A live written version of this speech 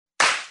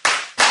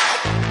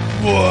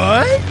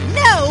What?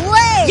 No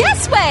way!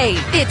 Yes way!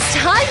 It's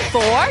time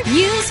for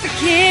News for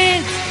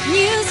Kids!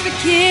 News for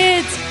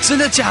Kids! 真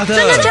的假的？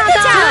真的假的？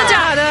真的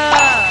假的？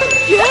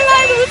原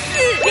来如此！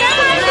原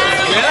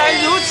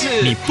来如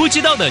此！你不知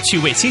道的趣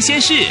味新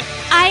鲜事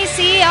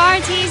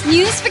ICRT's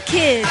News for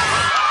Kids!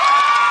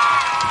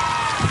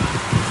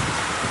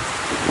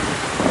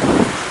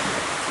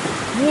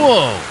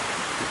 Whoa!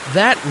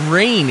 That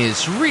rain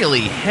is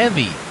really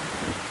heavy.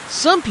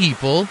 Some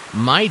people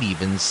might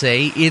even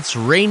say it's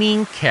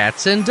raining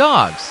cats and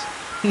dogs.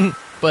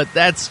 But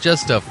that's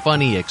just a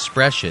funny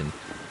expression.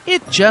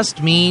 It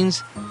just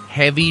means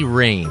heavy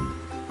rain.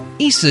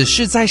 意思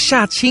是在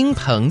下倾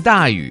盆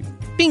大雨，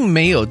并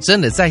没有真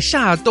的在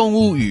下动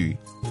物雨。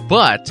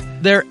But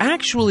there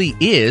actually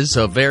is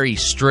a very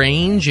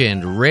strange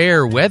and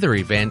rare weather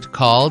event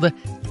called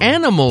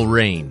animal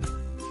rain.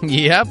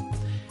 Yep.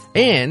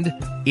 And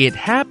it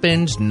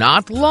happened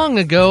not long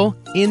ago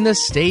in the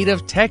state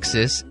of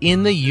Texas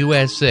in the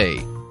USA.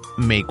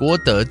 美国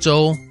德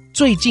州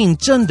最近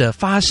真的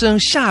发生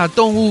下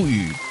动物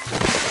雨。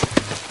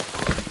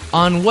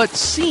On what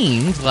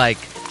seemed like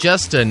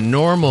just a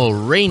normal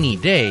rainy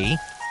day,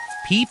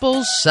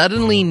 people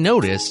suddenly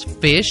noticed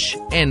fish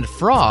and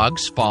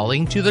frogs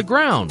falling to the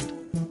ground.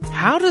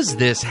 How does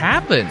this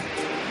happen?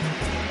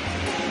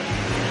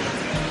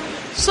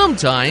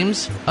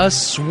 Sometimes a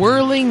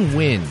swirling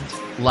wind,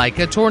 like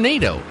a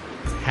tornado,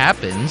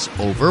 happens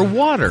over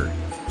water.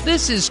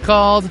 This is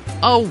called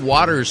a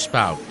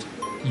waterspout.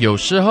 有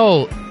时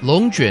候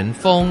龙卷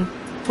风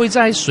会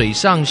在水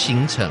上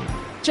形成，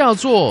叫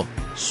做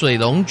水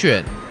龙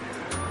卷。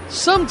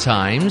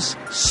Sometimes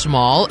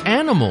small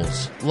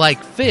animals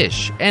like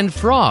fish and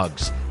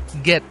frogs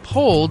get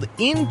pulled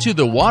into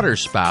the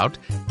waterspout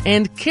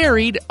and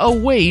carried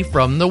away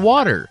from the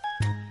water.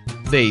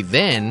 They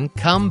then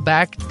come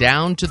back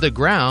down to the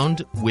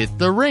ground with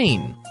the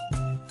rain.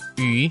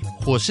 鱼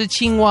或是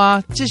青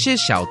蛙这些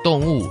小动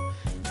物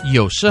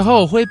有时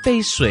候会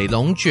被水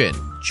龙卷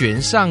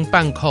卷上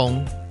半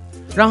空，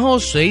然后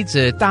随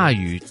着大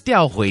雨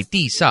掉回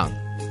地上。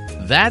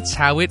That's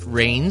how it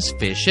rains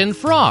fish and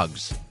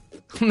frogs.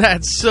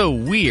 That's so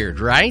weird,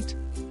 right?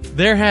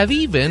 There have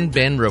even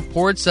been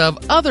reports of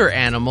other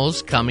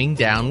animals coming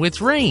down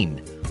with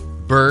rain.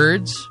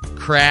 Birds,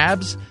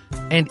 crabs,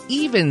 and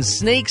even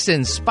snakes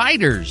and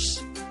spiders.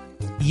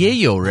 也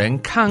有人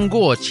看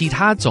过其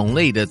他种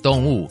类的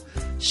动物，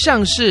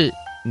像是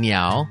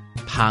鸟、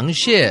螃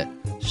蟹、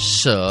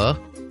蛇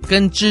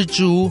跟蜘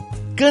蛛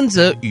跟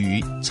着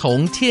雨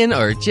从天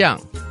而降。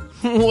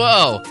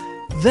Whoa,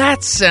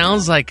 that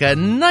sounds like a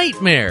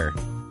nightmare.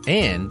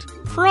 And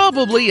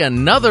probably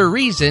another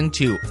reason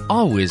to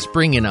always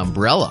bring an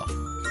umbrella.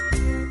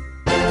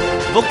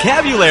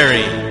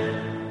 Vocabulary.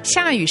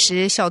 下雨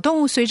时，小动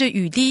物随着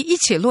雨滴一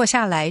起落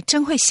下来，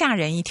真会吓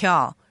人一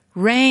跳。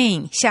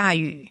Rain 下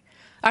雨。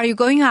Are you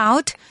going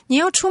out? 你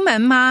要出门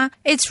吗？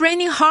 It's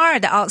raining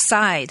hard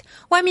outside.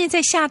 外面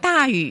在下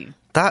大雨。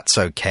That's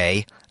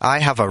okay. I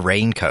have a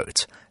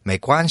raincoat. 没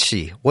关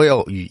系，我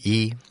有雨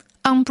衣。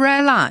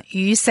Umbrella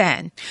雨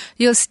伞。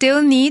You'll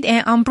still need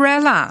an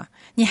umbrella.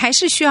 你还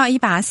是需要一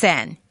把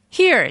伞。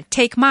Here,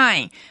 take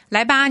mine.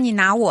 来吧，你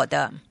拿我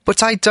的。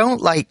But I don't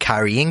like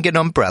carrying an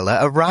umbrella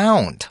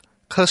around.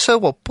 可是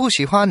我不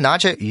喜欢拿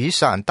着雨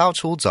伞到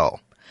处走。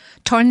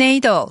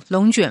Tornado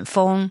龙卷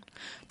风。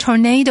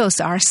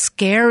Tornadoes are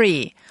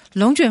scary.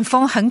 龙卷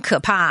风很可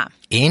怕。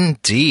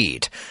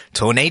Indeed.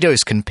 Tornadoes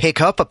can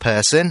pick up a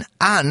person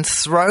and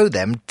throw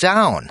them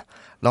down.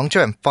 龙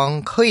卷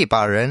风可以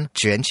把人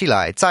卷起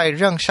来再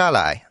扔下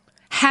来。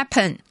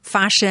Happen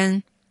发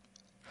生。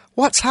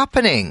What's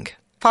happening?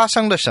 发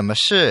生了什么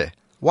事？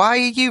 Why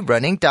are you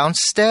running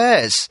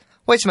downstairs?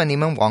 为什么你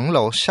们往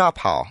楼下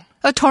跑？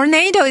 A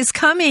tornado is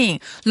coming.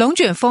 龙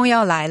卷风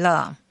要来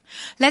了。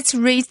Let's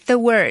read the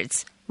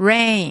words.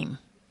 Rain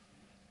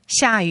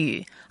下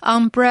雨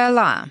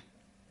Umbrella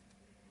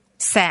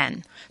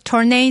伞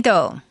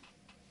Tornado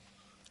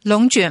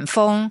龙卷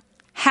风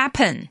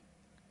Happen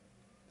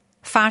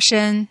发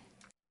生。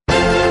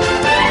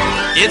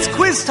 It's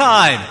quiz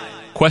time.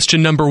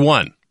 Question number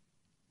 1.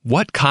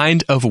 What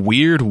kind of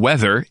weird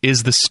weather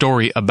is the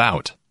story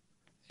about?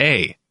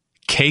 A.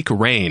 Cake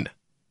rain.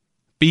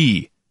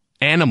 B.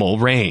 Animal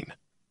rain.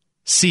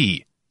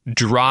 C.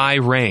 Dry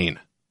rain.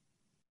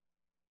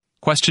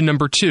 Question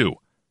number 2.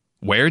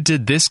 Where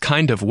did this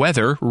kind of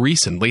weather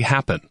recently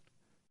happen?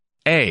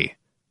 A.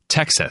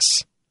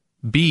 Texas.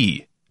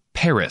 B.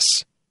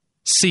 Paris.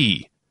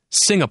 C.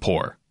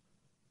 Singapore.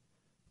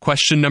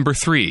 Question number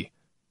 3.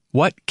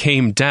 What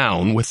came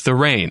down with the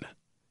rain?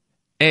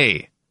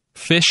 A.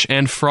 Fish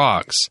and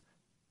frogs.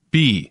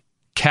 B.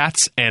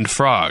 Cats and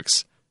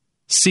frogs.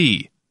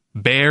 C.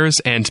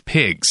 Bears and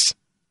pigs.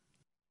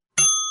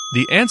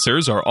 The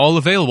answers are all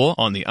available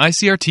on the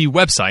ICRT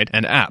website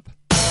and app.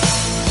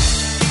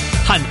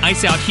 和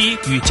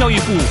ICRT 与教育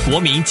部国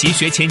民及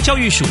学前教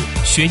育署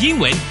学英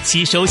文，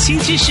吸收新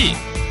知识。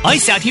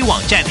ICRT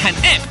网站和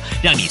App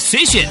让你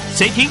随选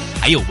随听，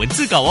还有文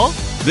字稿哦。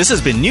This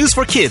has been News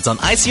for Kids on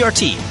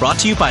ICRT, brought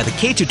to you by the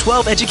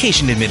K-12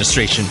 Education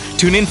Administration.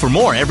 Tune in for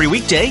more every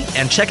weekday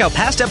and check out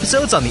past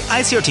episodes on the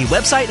ICRT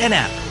website and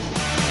app.